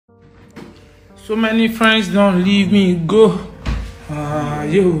So many friends don't leave me go.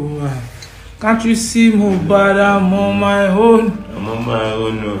 Can't you see Mohbad? I'm on my own. I'm on my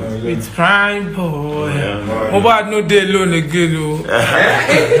own. No. With prime boy. Yeah, Mohbad no day alone again.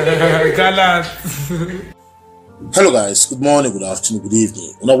 Hello guys, good morning, good afternoon, good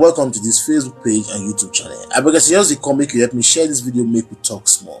evening. And welcome to this Facebook page and YouTube channel. I beg you, just come make you help me share this video, make we talk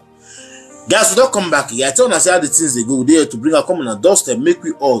small. Guys, we don't come back here. I tell you how the things they go there to bring a common doorstep, make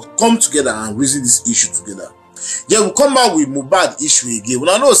we all come together and reason this issue together. Yeah, we'll come back with Mohbad issue again. When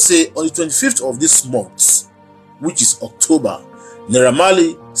I know say on the 25th of this month, which is October, Naira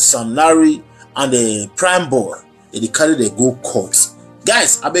Marley, Sam Larry, and the Prime Boy, they carry their go court.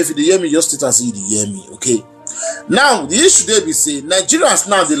 Guys, I bet if you hear me, just sit and say you hear me, okay? Now the issue they be say Nigerians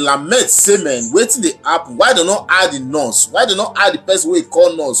now they lament say men waiting the happen. Why they not add the nurse? Why they not add the person we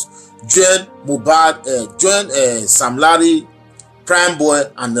call nurse? Join Mohbad, join Sam Larry, Prime Boy,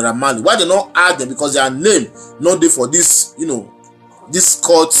 and Naira Marley. Why they not add them? Because their name not there for this, this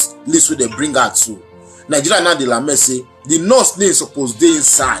court list where they bring out to. Nigeria now they lament say the nurse name supposed they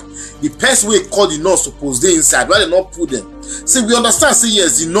inside. The person we call the nurse supposed they inside. Why they not put them? See, we understand. Say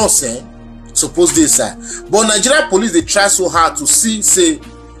yes, the nurse supposed they inside. But Nigerian police they try so hard to say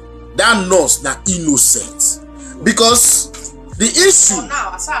that nurse na innocent because the issue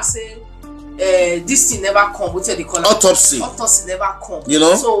now as I say this thing never come. What they call autopsy never come.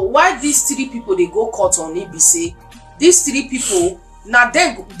 So why these three people they go court on it? Be say these three people now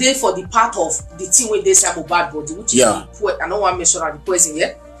they for the part of the thing where they say Mohbad body, which is the I don't want to mention the poison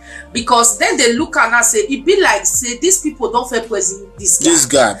yet. Because then they look and say it be like say these people don't fair poison this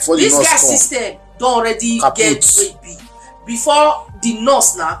guy. This guy system don't already get baby before the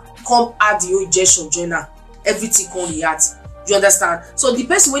nurse now come add the injection joiner everything come the heart. You understand? So the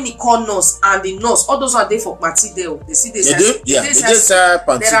person when he call nurse and the nurse, all those are there for party there. They see they say there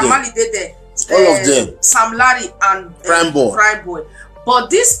are Mali there. All of them. Sam Larry and Prime Boy.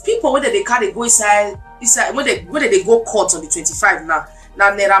 But these people when they carry go inside when they go court on the 25 now.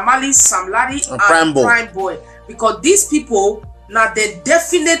 Now Naira Marley, Sam Larry, and Prime Boy. Because these people now they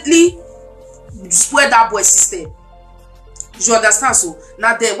definitely spoil that boy system. You understand? So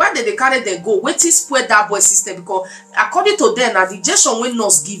now then why did they carry them go? Wait till spoil that boy system because according to them now the injection when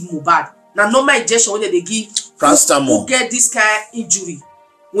nurse give Mohbad. Now normal injection when they give who get this kind of injury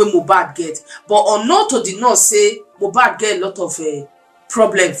when Mohbad get. But unknown to the nurse say Mohbad get a lot of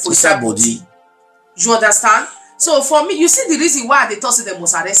problem for his body. You understand? So for me, you see the reason why they thought they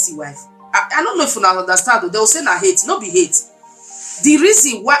must arrest his wife. I don't know if you understand. They will say na hate, not be hate. The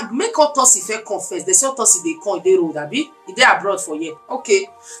reason why make autopsy fair confess. They say autopsy they call they road abi. They abroad for you. Okay.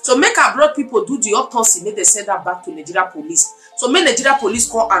 So make abroad people do the autopsy. Make they send that back to Nigeria police. So make Nigeria police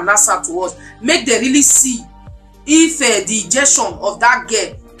call and answer to us. Make they really see if the injection of that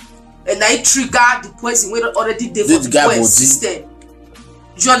girl and I trigger the poison we already there for the boy system.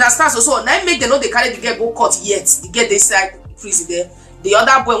 You understand? So now make them know they carry the girl go court yet. The girl they inside prison there. The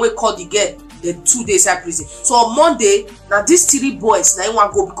other boy we call the girl the 2 days inside prison. So on Monday, now these three boys now you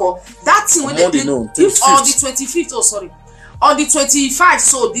want go because that thing when they did on the 25th, oh sorry, on the 25th,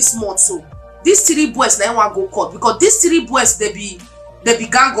 so this month, so these three boys now you want go court because these three boys they be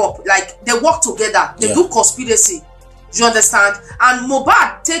gang up, like they work together, they do conspiracy. You understand? And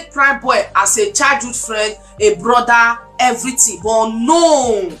Mohbad take Prime Boy as a childhood friend, a brother, everything, but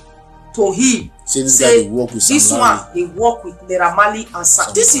unknown to him. Say this one he work with Naira Marley and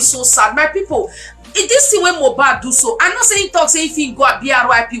Sam. This is so sad, my people. This thing when Mohbad do so, I'm not saying talk say if he go at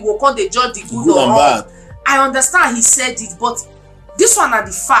BRYP will call the judge the good or wrong. I understand he said it, but this one are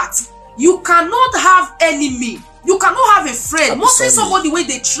the fact. You cannot have enemy. You cannot have a friend. Mostly somebody where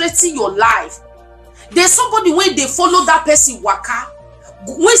they threaten your life. There's somebody where they follow that person waka.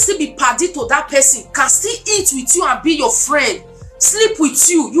 When still be party to that person, can still eat with you and be your friend, sleep with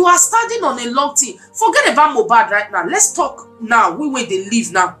you. You are standing on a long thing. Forget about Mohbad right now. Let's talk now. We where they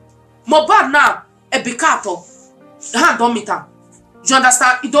live now. Mohbad now, a bikato, hand don't meet her. You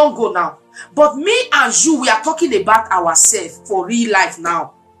understand? It don't go now. But me and you, we are talking about ourselves for real life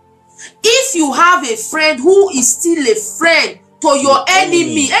now. If you have a friend who is still a friend to your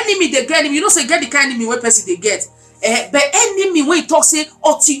enemy they get enemy. You know say get the kind of enemy where person they get. But enemy when you talk say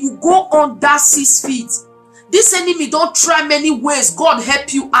until you go under 6 feet. This enemy don't try many ways. God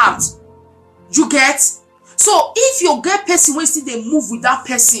help you out. You get? So if you get person when see they move with that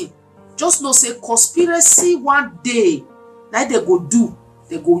person, just know say conspiracy one day. Now they go do.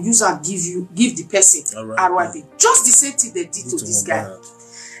 They go use and give the person RIP. Just the same thing they did to this guy.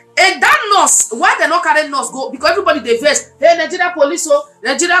 And that nurse, why they not carry nurse go? Because everybody they vex. Hey, Nigeria police,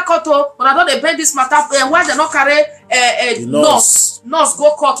 Nigeria court, when I don't they bend this matter. Why they not carry nurse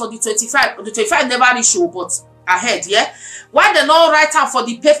go court on the 25? On the 25 never reach show, but ahead, yeah. Why they not write out for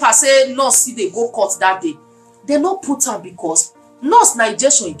the paper say nurse see they go court that day? They not put am because nurse na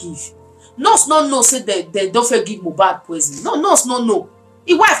injection give. Nurse no know say they don't forgive Mohbad poison. No, nurse no know.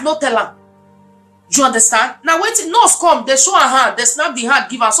 His wife no tell her. Do you understand? Now wait, nurse come, they show her hand, they snap the hand,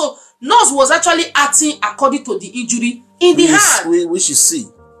 give her. So nurse was actually acting according to the injury in the hand. We should see.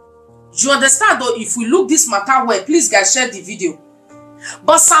 Do you understand though? If we look this matter well, please guys share the video.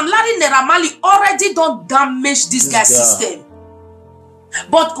 But Sam Larry Naira Marley already don't damage this guy's system.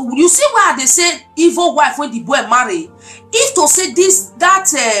 But you see why they say evil wife when the boy marry? If to say this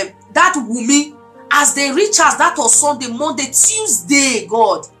that woman as they reach us, that was Sunday, Monday, Tuesday,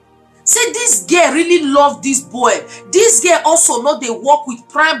 God. Say this girl really love this boy. This girl also know they work with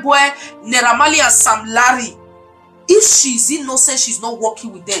Prime Boy, Naira Marley and Sam Larry. If she's innocent, she's not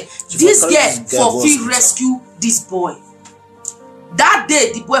working with them. This girl for free rescue this boy. That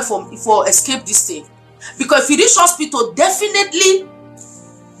day, the boy for escape this thing. Because if he reach hospital, definitely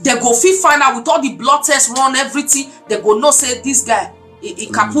they go fit find out with all the blood tests run everything. They go know say this guy he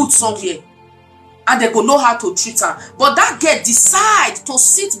kaput somewhere. And they go know how to treat her. But that girl decide to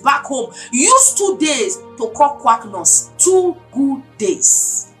sit back home. Use 2 days to call quack nurse. 2 good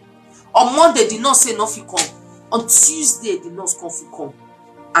days. On Monday, the nurse say no fit come. On Tuesday, the nurse come fit come.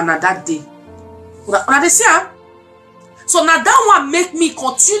 And at that day. Now they say, so now that one make me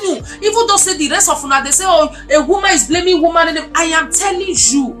continue. Even though say the rest of una they say, oh, a woman is blaming woman. And I am telling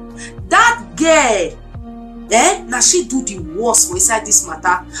you, that girl, now she do the worst for inside this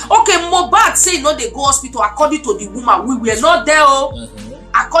matter. Okay, Mohbad say no, they go hospital according to the woman. We were not there.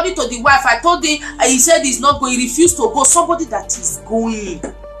 According to the wife, I told him, he said he's not going. He refused to go. Somebody that is going,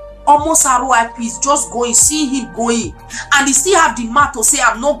 almost ROIP is just going. See him going, and he still have the mouth to say,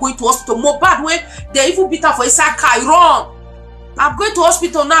 "I'm not going to hospital." Mohbad, when they even beat her for inside car, run. I'm going to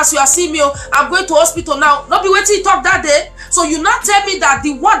hospital now. So you are seeing me. I'm going to hospital now. Not be waiting to talk that day. So you not tell me that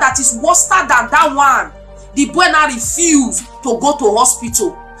the one that is worse than that one. The boy now refused to go to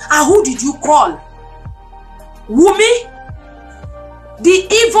hospital. And who did you call? Wumi? The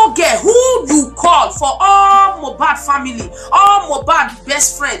evil girl who you call for all Mohbad family, all Mohbad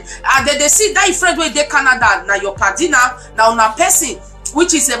best friend. And then they see that friend where they Canada, now your padina, now na person,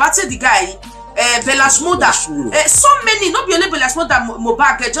 which is about the guy, Belashmoda. So many, not be only Belashmoda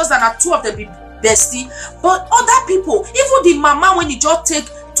Mohbad, just that 2 of them be bestie. But other people, even the mama when you just take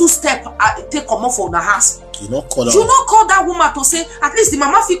 2 steps, take come off from the house. You not call that woman to say, at least the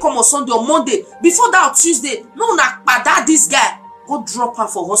mama fit come on Sunday or Monday. Before that Tuesday, no, that this guy go drop her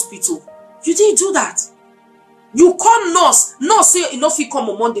for hospital. You didn't do that. You call nurse say enough fit come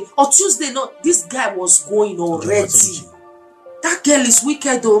on Monday or Tuesday. No, this guy was going already. That girl is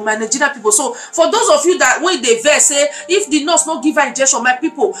wicked though, my Nigerian people. So for those of you that when they vex say if the nurse not give her injection, my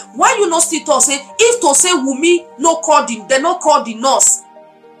people, why you not still talk say if to say Wumi no call the they not call the nurse?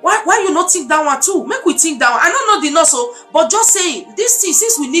 Why you not think that one too? Make we think that one. I don't know the nurse, but just saying this thing,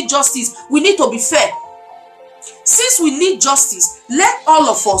 since we need justice, we need to be fair. Since we need justice, let all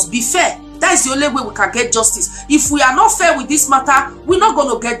of us be fair. That is the only way we can get justice. If we are not fair with this matter, we're not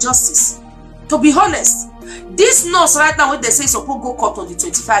going to get justice. To be honest, this nurse right now, when they say suppose go court on the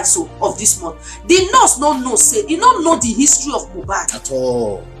 25th of this month, the nurse don't know the history of Mohbad at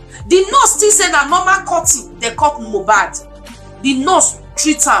all. The nurse still say that normal cutting, they cut Mohbad. The nurse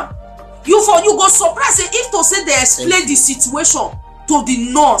treat am. You go surprise if to say they explain the situation to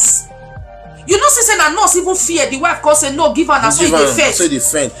the nurse. You know, say that nurse even fear the wife cause say no, give her and so they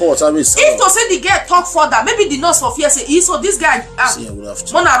defend. If to say the girl talk further, maybe the nurse for fear say, so this guy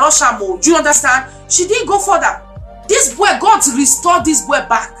wanna rush am. Do you understand? She didn't go further. This boy, God restored this boy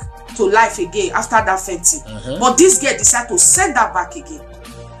back to life again after that fainting. But this girl decided to send her back again.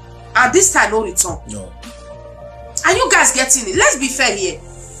 And this time no return. No. Are you guys getting it? Let's be fair here.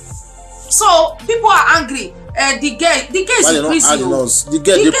 So people are angry. The girl is in prison. The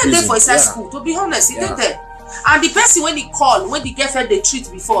girl there for inside school. To be honest, he did there. And the person when he called, when the girl felt they treat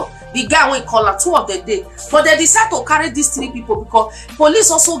before, the guy when he called her, 2 of them did. But they decided to carry these 3 people because police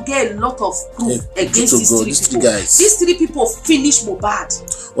also get a lot of proof against these 3 people. These 3 people finish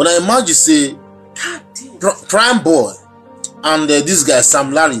Mohbad. When I imagine say Prime Boy and this guy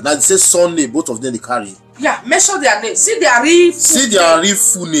Sam Larry, now they say Sunday, both of them they carry. Yeah, mention their name. See their real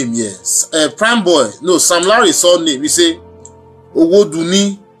full name. Yes. Prime Boy. No, Sam Larry surname. We say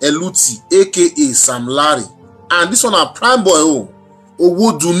Owoduni Eluti, aka Sam Larry. And this one are Prime Boy.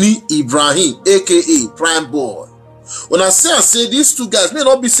 Owoduni Ibrahim, aka Prime Boy. When I say these two guys may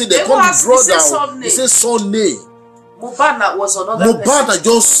not be say they call the brother. They say son name. Mohbad was another person. Mohbad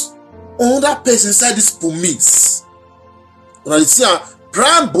just another person inside this police. When I see a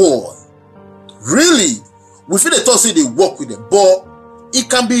prime boy, really, we feel they talk say they work with them, but it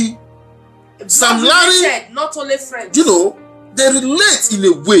can be Sam Larry, not only friends. You know, they relate in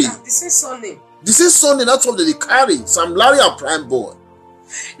a way. This is Sunday. This is Sunday. That's what they carry. Sam Larry and prime boy.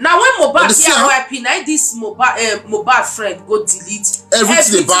 Now when Mohbad hear YP, now this Mohbad friend go delete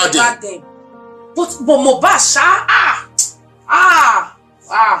everything about them. But Mohbad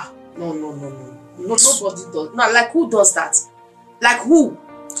no, nobody does. Now, like who does that? Like who?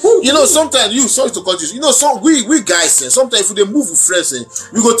 You know, sometimes sorry to cut you. You know, we guys sometimes if they move with friends,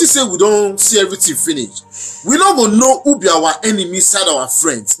 we go to say we don't see everything finished. We not gonna know who be our enemy side our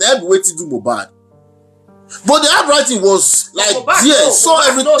friends. They have waiting to do Mohbad. But the handwriting was like saw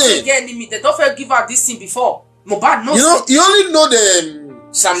everything. They get enemy. They don't give out this thing before. Mohbad knows. You know, you only know the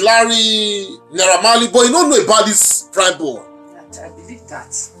Sam Larry, Naira Marley, but you don't know about this prime boy. I believe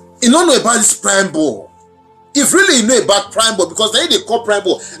that. You don't know about this prime boy. If really you know about prime boy, because they call prime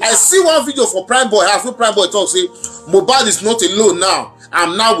boy. Yeah. I see one video for prime boy. I have prime boy talk say Mohbad is not alone now.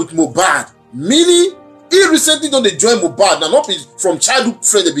 I'm now with Mohbad. Meaning he recently don't join Mohbad. Now not from childhood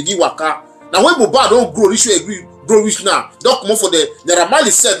friend they begin waka. Now when Mohbad don't grow, rich agree grow rich now. Don't come up for the Naira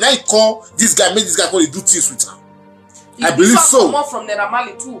Marley said now he call this guy, make this guy call he do things with him. I believe so. Come from Naira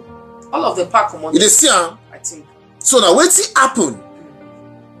Marley too. All of the pack come on. You see him? I think. So now what's it happen?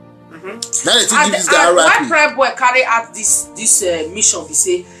 Now they think this guy why prime boy carry out this mission? They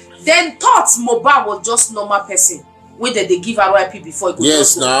say then thought Mohbad was just normal person. When they give RIP before he go.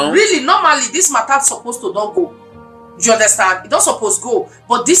 Yes, now. Really, normally this matter supposed to don't go. Do you understand? It don't supposed to go.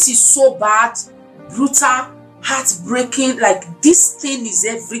 But this is so bad, brutal, heartbreaking. Like this thing is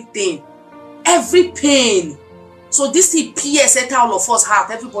everything, every pain. So this thing pierce enter all of us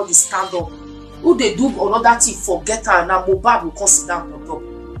heart. Everybody stand up. Who they do another thing, forget her. Now Mohbad will come sit down on top.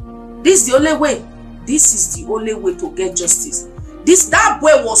 This is the only way. This is the only way to get justice. That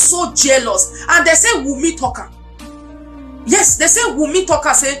boy was so jealous. And they say Wunmi Talker. Yes, they say Wunmi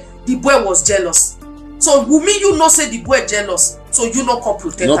Talker say the boy was jealous. So Wunmi, you know say the boy jealous. So you not come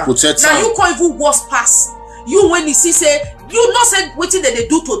protect her. Now you can't even worse pass. You when you see say, you know say what did they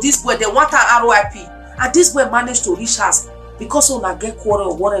do to this boy, they want an RIP. And this boy managed to reach us. Because on a get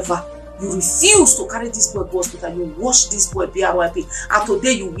quarrel or whatever. You refuse to carry this boy to hospital. You watch this boy be RIP. And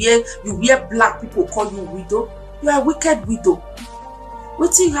today you wear black people call you widow. You are a wicked widow.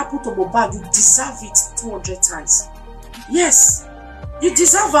 What thing happened to Mohbad? You deserve it 200 times. Yes, you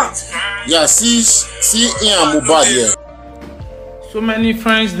deserve it. Yeah, see Ian Mohbad here. So many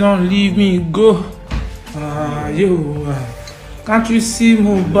friends don't leave me go. Can't you see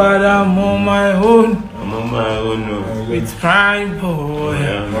Mohbad? I'm on my own. I'm on my own. No. With prime boy.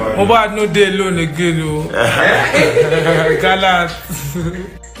 Mohbad no day alone again. Gallant.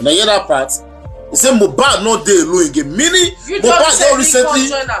 And I hear that part. He said Mohbad no day alone again. Meaning Mohbad don't recently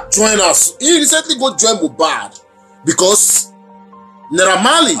join us. He recently go join Mohbad because Naira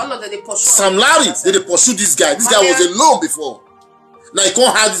Marley, Sam Larry, they pursue this guy. This guy was alone before. Now you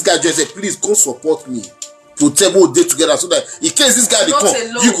can't have this guy just say, please go support me. To table day together so that in case this guy they come,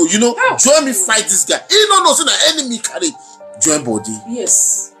 you know, join me fight this guy. He don't know so that enemy carry join body.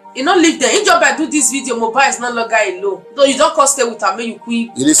 Yes. You don't leave there. In job I do this video, Mohbad is no longer alone. Though you don't stay with him, you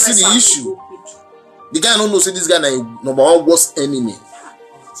quick. You see the issue. The guy don't know say this guy na number one worst enemy.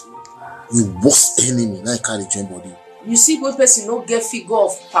 The worst enemy now he carry join body. You see one person no get figure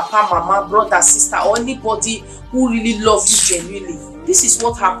of papa, mama, brother, sister, or anybody who really love you genuinely. This is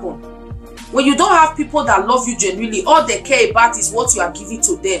what happened. When you don't have people that love you genuinely, all they care about is what you are giving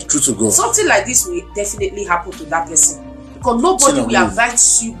to them. True to God. Something like this will definitely happen to that person. Because nobody will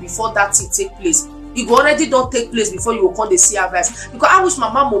advise you before that thing take place. It already don't take place before you will come to see advice. Because I wish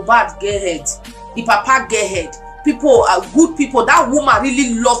Mama Mohbad get head. The papa get head. People are good people. That woman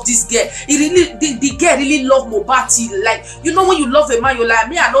really love this girl. The girl really love Mohbad. Like, you know when you love a man, you're like,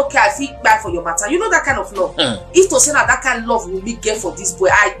 me, I don't care, I feel bad for your matter. You know that kind of love. If to say that kind of love will be get for this boy,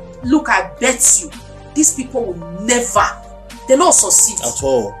 I bet you, these people will never, they not succeed at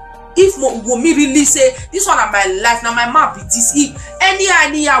all. If Wunmi really say, this one is my life, now my mouth be this,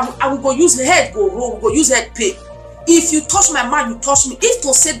 anyhow, I will go use head go wrong, go use head pay. If you touch my man, you touch me. If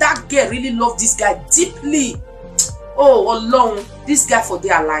to say that girl really love this guy deeply, oh, alone, this guy for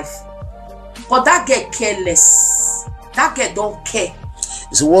their life. But that girl careless. That girl don't care.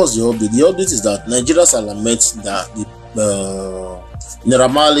 So what's the update? The update is that Nigerians are lamenting that the Naira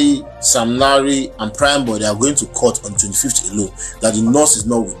Marley, Sam Larry, and Prime Boy, they are going to court on 25th alone. That the nurse is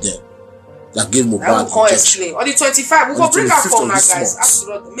not with them. that gave Mohbad injection. On the 25, we will bring her phone now, guys.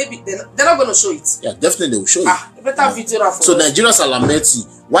 Maybe they're not going to show it. Yeah, definitely they will show it. Better video for so Nigeria's Alameti,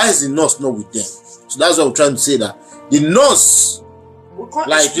 why is the nurse not with them? So that's what we're trying to say, that the nurse,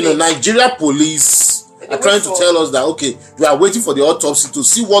 like, you know, Nigeria police are trying to tell us that, okay, we are waiting for the autopsy to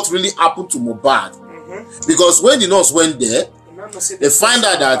see what really happened to Mohbad. Because when the nurse went there, they find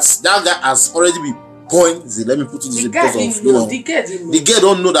out that that guy has already been poisoned. Let me put it this way, because of, you know, the girl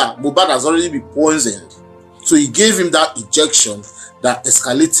don't know that Mohbad has already been poisoned. So he gave him that injection that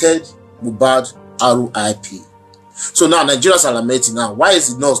escalated Mohbad RIP. So now Nigeria's Alameti now, why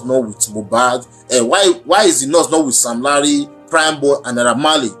is the nurse not with Mohbad? Why is the nurse not with Sam Larry, Prime Boy, and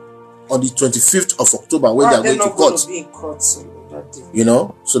Naira on the 25th of October when they are going to court? You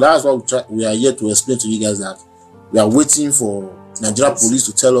know, so that's why we are here to explain to you guys that we are waiting for Nigeria police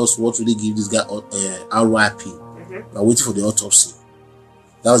to tell us what really give this guy RIP. We are waiting for the autopsy.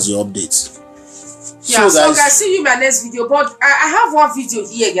 That's the update. Yeah, so guys, see you in my next video. But I have one video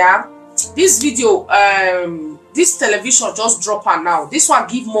here, yeah. This video, this television just drop her now. This one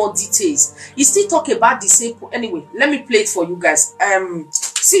give more details. He still talk about the same. Anyway, let me play it for you guys.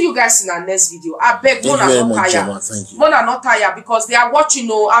 See you guys in our next video. I beg, Mona not tired. Mona not tired because they are watching.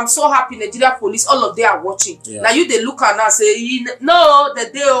 No, I'm so happy. Nigeria police, all of them are watching. Yeah. Now you they look at us say, no,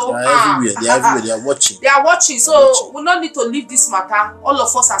 the day everywhere. They are everywhere. They are watching. They are watching. So we don't need to leave this matter. All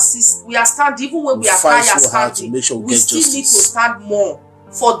of us assist. We are standing even when we are tired standing. We still need to stand more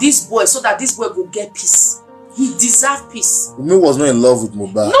for this boy so that this boy will get peace. He deserves peace. Umi was not in love with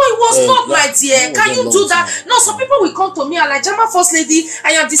Mohbad. No, he was not, my dear. Can you do that? No, some people will come to me and like, Jama First Lady,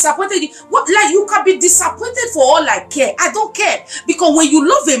 I am disappointed. What, like, you can be disappointed for all I care. I don't care. Because when you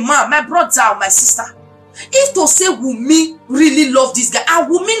love a man, my brother or my sister, if to say Wumi really love this guy, and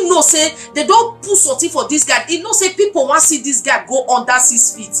Wumi know say they don't put something for this guy, he know say people want to see this guy go under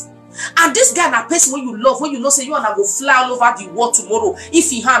 6 feet. And this guy na person when you love, when you know say you and I go fly all over the world tomorrow, if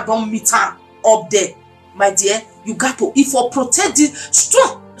he hand don't meet her up there. My dear, you got to, if for protect this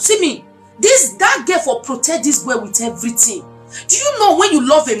strong, see me, that girl for protect this boy with everything. Do you know when you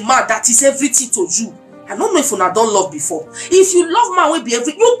love a man that is everything to you? I don't know if you don't love before. If you love man will be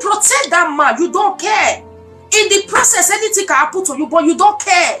everything, you protect that man, you don't care. In the process, anything can happen to you, but you don't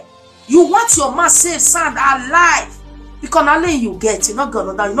care. You want your man safe, sound, alive. Because not only you get, you're not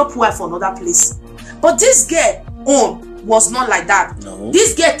gonna, you're not poor for another place. But this girl own was not like that. No.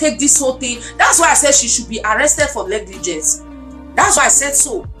 This girl take this whole thing. That's why I said she should be arrested for negligence. That's why I said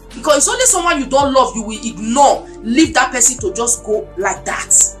so. Because it's only someone you don't love, you will ignore, leave that person to just go like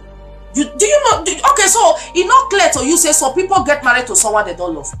that. Do you know? Okay, so it's not clear to you. Say some people get married to someone they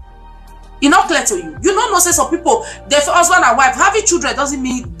don't love. It's not clear to you. You don't know. Say some people, their husband and wife having children doesn't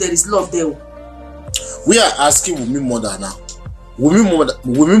mean there is love there. We are asking Wumi mother now.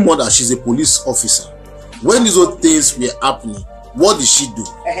 Wumi mother, she's a police officer. When these old things were happening, what did she do?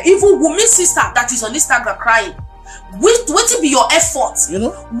 Even Wumi's sister that is on Instagram crying. What will be your effort? You know?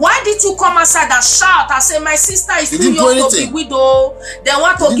 Why did you come outside and shout and say my sister is too young to be widow? They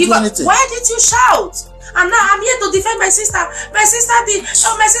want to give her. Why did you shout? And now I'm here to defend my sister. My sister did.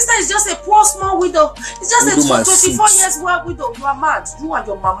 Oh, my sister is just a poor small widow. It's just a 24 years old widow. You are mad. You and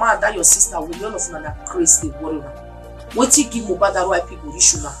your mama and that your sister will be all of them are crazy. What you give Mohbad that people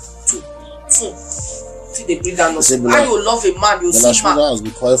issue now? Two. See they bring down us. How you love a man, you see man. Has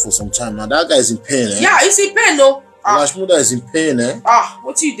been quiet for some time now. That guy is in pain, eh? Yeah, he's in pain, no. Lashmuda is in pain, eh?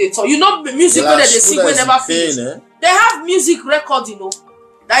 What you they talk? You know music when they sing when never finish. They have music record, you know.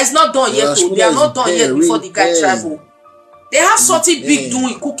 That is not done yet. They are not done yet before the guy travel. They have something big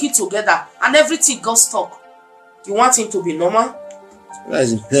doing, cooking together, and everything got stuck. You want him to be normal? That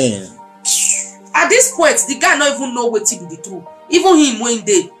is in pain. At this point, the guy not even know what to be the truth. Even him when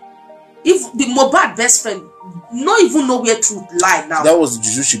they. If the Mohbad best friend not even know where truth lie now. That was the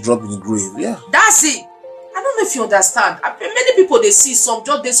juju she dropped in the grave, yeah. That's it. I don't know if you understand. Many people they see some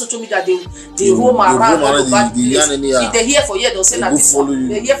just their social media they roam around all over the place. If they hear for year they'll say that this one.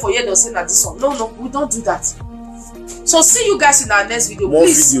 They hear for year they'll say that this one. No, we don't do that. So see you guys in our next video. More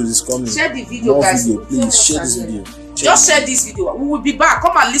please videos is coming. Share the video, more guys. Video, please share this video. Just share this video. We will be back.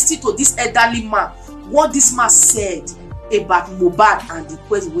 Come and listen to this elderly man. What this man said about Mohbad and the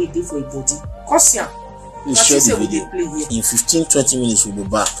question we did for a body. Please share the video. In 15-20 minutes we'll be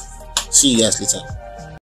back. See you guys later.